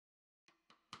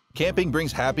Camping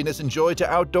brings happiness and joy to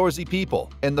outdoorsy people,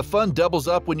 and the fun doubles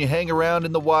up when you hang around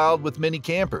in the wild with mini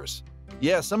campers.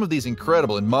 Yeah, some of these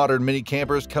incredible and modern mini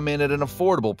campers come in at an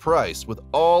affordable price with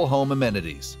all home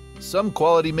amenities. Some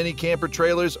quality mini camper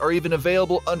trailers are even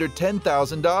available under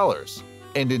 $10,000.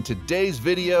 And in today's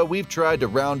video, we've tried to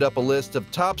round up a list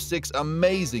of top 6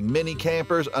 amazing mini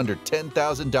campers under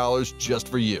 $10,000 just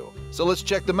for you. So let's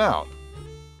check them out.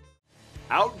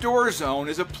 Outdoor Zone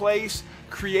is a place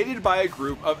created by a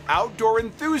group of outdoor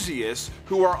enthusiasts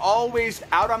who are always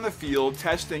out on the field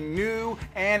testing new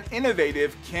and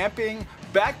innovative camping,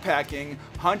 backpacking,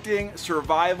 hunting,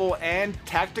 survival, and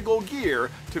tactical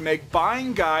gear to make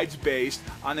buying guides based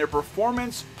on their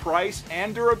performance, price,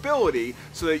 and durability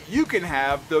so that you can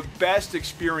have the best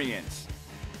experience.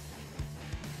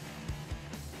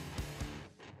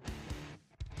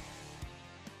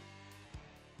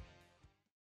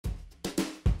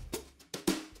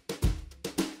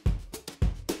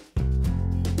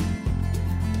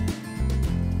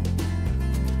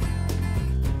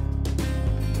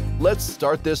 Let's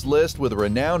start this list with a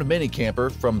renowned mini camper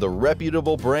from the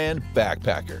reputable brand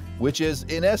Backpacker, which is,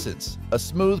 in essence, a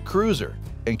smooth cruiser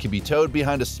and can be towed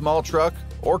behind a small truck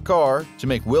or car to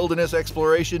make wilderness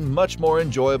exploration much more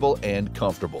enjoyable and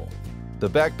comfortable. The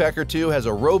Backpacker 2 has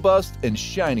a robust and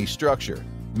shiny structure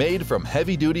made from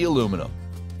heavy-duty aluminum.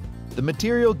 The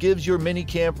material gives your mini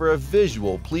camper a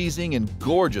visual, pleasing, and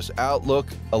gorgeous outlook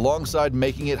alongside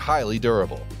making it highly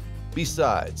durable.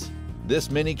 Besides,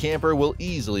 this mini camper will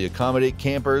easily accommodate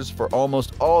campers for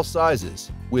almost all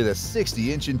sizes with a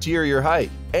 60-inch interior height.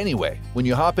 Anyway, when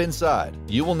you hop inside,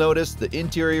 you will notice the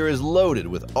interior is loaded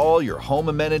with all your home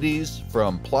amenities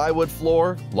from plywood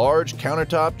floor, large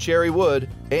countertop cherry wood,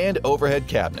 and overhead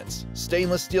cabinets,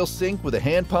 stainless steel sink with a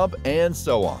hand pump, and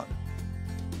so on.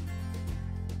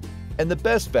 And the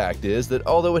best fact is that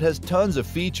although it has tons of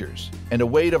features and a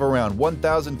weight of around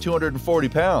 1,240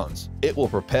 pounds, it will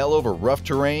propel over rough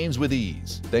terrains with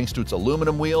ease, thanks to its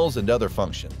aluminum wheels and other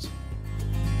functions.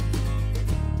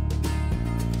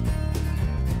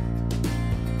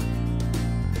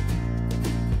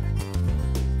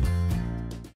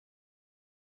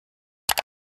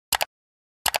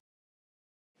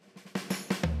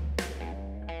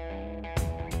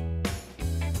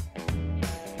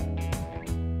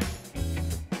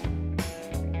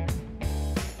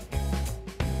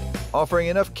 Offering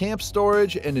enough camp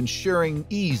storage and ensuring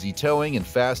easy towing and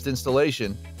fast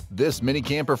installation, this mini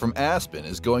camper from Aspen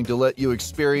is going to let you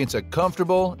experience a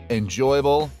comfortable,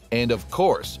 enjoyable, and of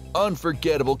course,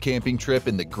 unforgettable camping trip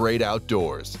in the great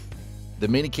outdoors. The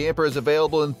mini camper is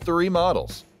available in 3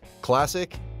 models: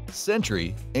 Classic,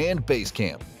 Century, and Base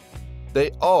Camp.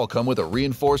 They all come with a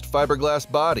reinforced fiberglass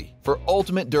body for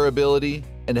ultimate durability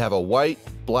and have a white,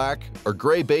 black, or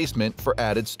gray basement for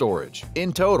added storage.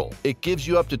 In total, it gives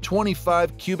you up to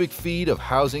 25 cubic feet of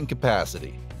housing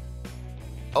capacity.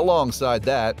 Alongside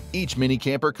that, each mini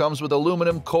camper comes with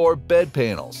aluminum core bed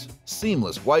panels,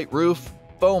 seamless white roof,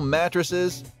 foam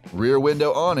mattresses, rear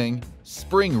window awning,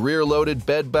 spring rear-loaded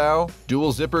bed bow,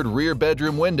 dual zippered rear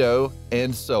bedroom window,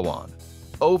 and so on.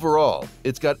 Overall,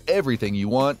 it's got everything you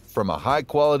want from a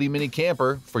high-quality mini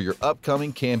camper for your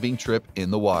upcoming camping trip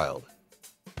in the wild.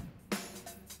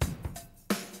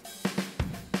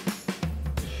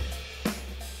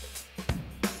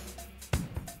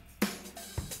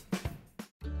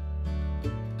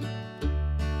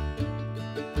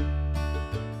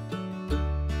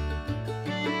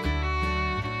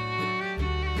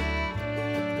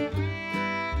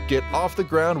 Get off the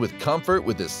ground with comfort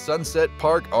with this Sunset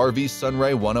Park RV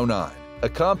Sunray 109, a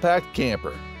compact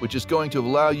camper which is going to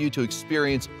allow you to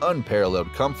experience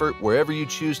unparalleled comfort wherever you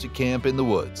choose to camp in the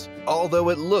woods. Although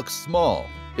it looks small,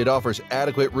 it offers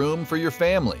adequate room for your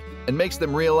family and makes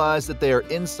them realize that they are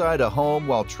inside a home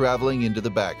while traveling into the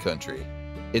backcountry.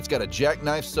 It's got a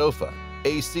jackknife sofa,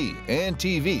 AC, and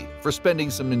TV for spending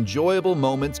some enjoyable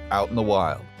moments out in the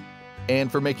wild. And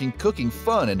for making cooking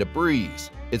fun and a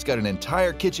breeze, it's got an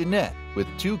entire kitchenette with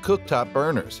 2 cooktop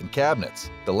burners and cabinets.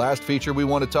 The last feature we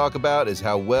want to talk about is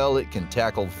how well it can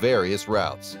tackle various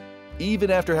routes.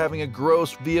 Even after having a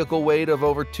gross vehicle weight of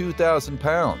over 2,000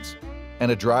 pounds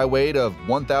and a dry weight of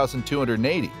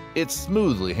 1,280, it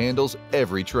smoothly handles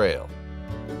every trail.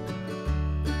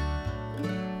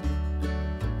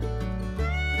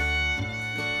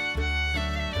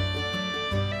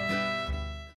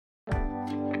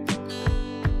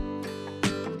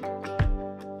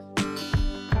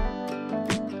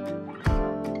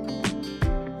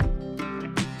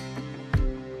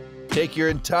 Take your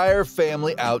entire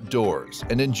family outdoors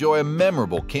and enjoy a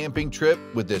memorable camping trip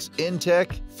with this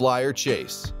inTech Flyer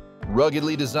Chase.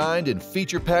 ruggedly designed and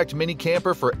feature-packed mini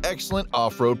camper for excellent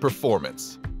off-road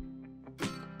performance.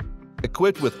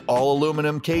 Equipped with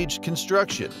all-aluminum cage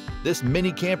construction, this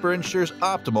mini camper ensures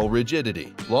optimal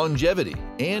rigidity, longevity,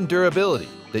 and durability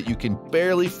that you can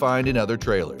barely find in other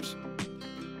trailers.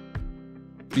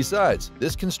 Besides,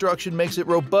 this construction makes it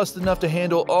robust enough to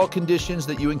handle all conditions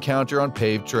that you encounter on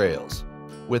paved trails.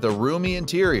 With a roomy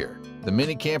interior, the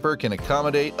mini camper can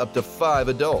accommodate up to 5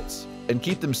 adults and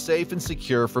keep them safe and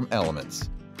secure from elements.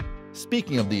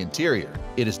 Speaking of the interior,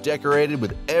 it is decorated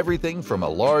with everything from a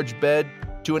large bed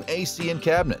to an AC and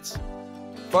cabinets.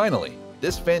 Finally,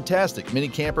 this fantastic mini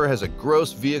camper has a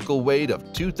gross vehicle weight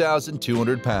of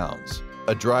 2,200 pounds,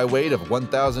 a dry weight of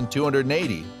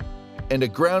 1,280, and a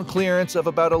ground clearance of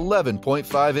about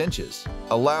 11.5 inches,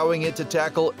 allowing it to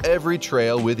tackle every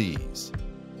trail with ease.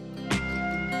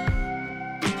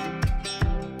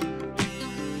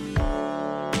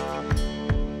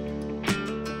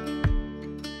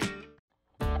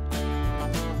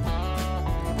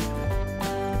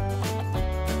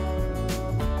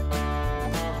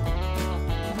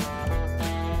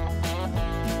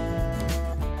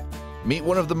 Meet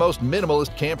one of the most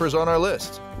minimalist campers on our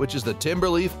list, which is the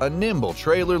Timberleaf, a nimble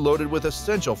trailer loaded with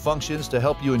essential functions to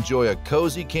help you enjoy a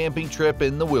cozy camping trip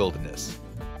in the wilderness.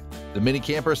 The mini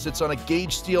camper sits on a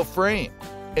gauge steel frame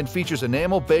and features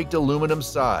enamel-baked aluminum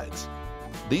sides.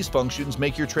 These functions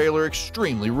make your trailer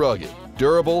extremely rugged,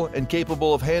 durable, and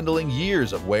capable of handling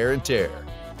years of wear and tear.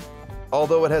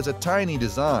 Although it has a tiny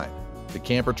design, the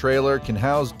camper trailer can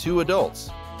house 2 adults,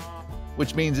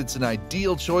 which means it's an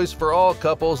ideal choice for all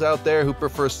couples out there who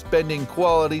prefer spending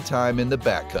quality time in the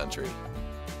backcountry.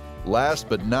 Last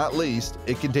but not least,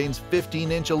 it contains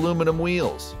 15-inch aluminum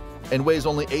wheels and weighs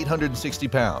only 860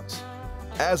 pounds.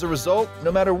 As a result,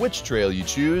 no matter which trail you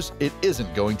choose, it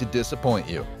isn't going to disappoint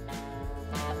you.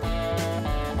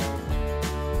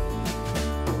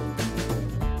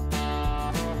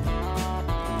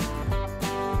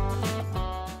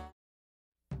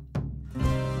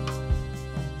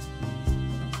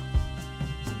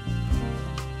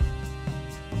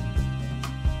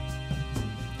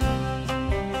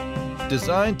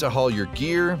 Designed to haul your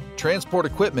gear, transport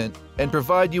equipment, and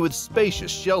provide you with spacious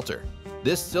shelter,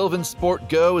 this SylvanSport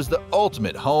GO is the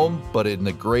ultimate home, but in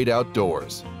the great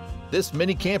outdoors. This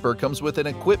mini camper comes with an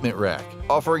equipment rack,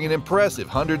 offering an impressive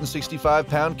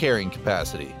 165-pound carrying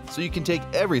capacity, so you can take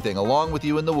everything along with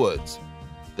you in the woods.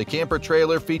 The camper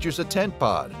trailer features a tent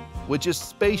pod, which is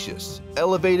spacious,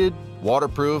 elevated,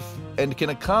 waterproof, and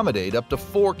can accommodate up to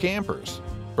 4 campers.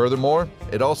 Furthermore,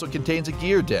 it also contains a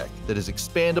gear deck that is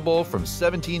expandable from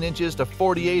 17 inches to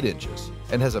 48 inches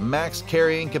and has a max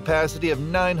carrying capacity of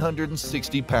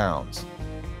 960 pounds.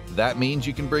 That means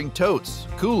you can bring totes,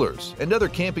 coolers, and other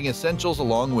camping essentials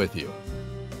along with you.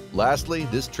 Lastly,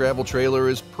 this travel trailer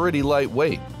is pretty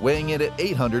lightweight, weighing in at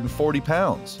 840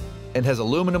 pounds, and has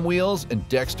aluminum wheels and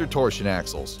Dexter torsion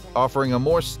axles, offering a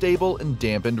more stable and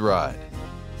dampened ride.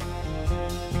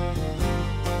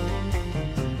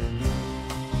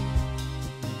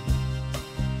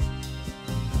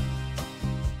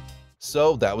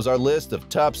 So that was our list of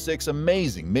top 6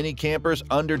 amazing mini campers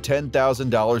under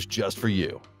 $10,000 just for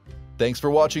you. Thanks for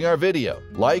watching our video.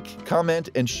 Like, comment,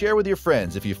 and share with your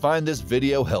friends if you find this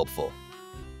video helpful.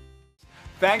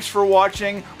 Thanks for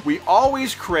watching. We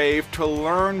always crave to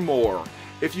learn more.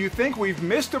 If you think we've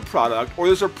missed a product or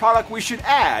there's a product we should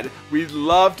add, we'd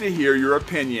love to hear your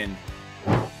opinion.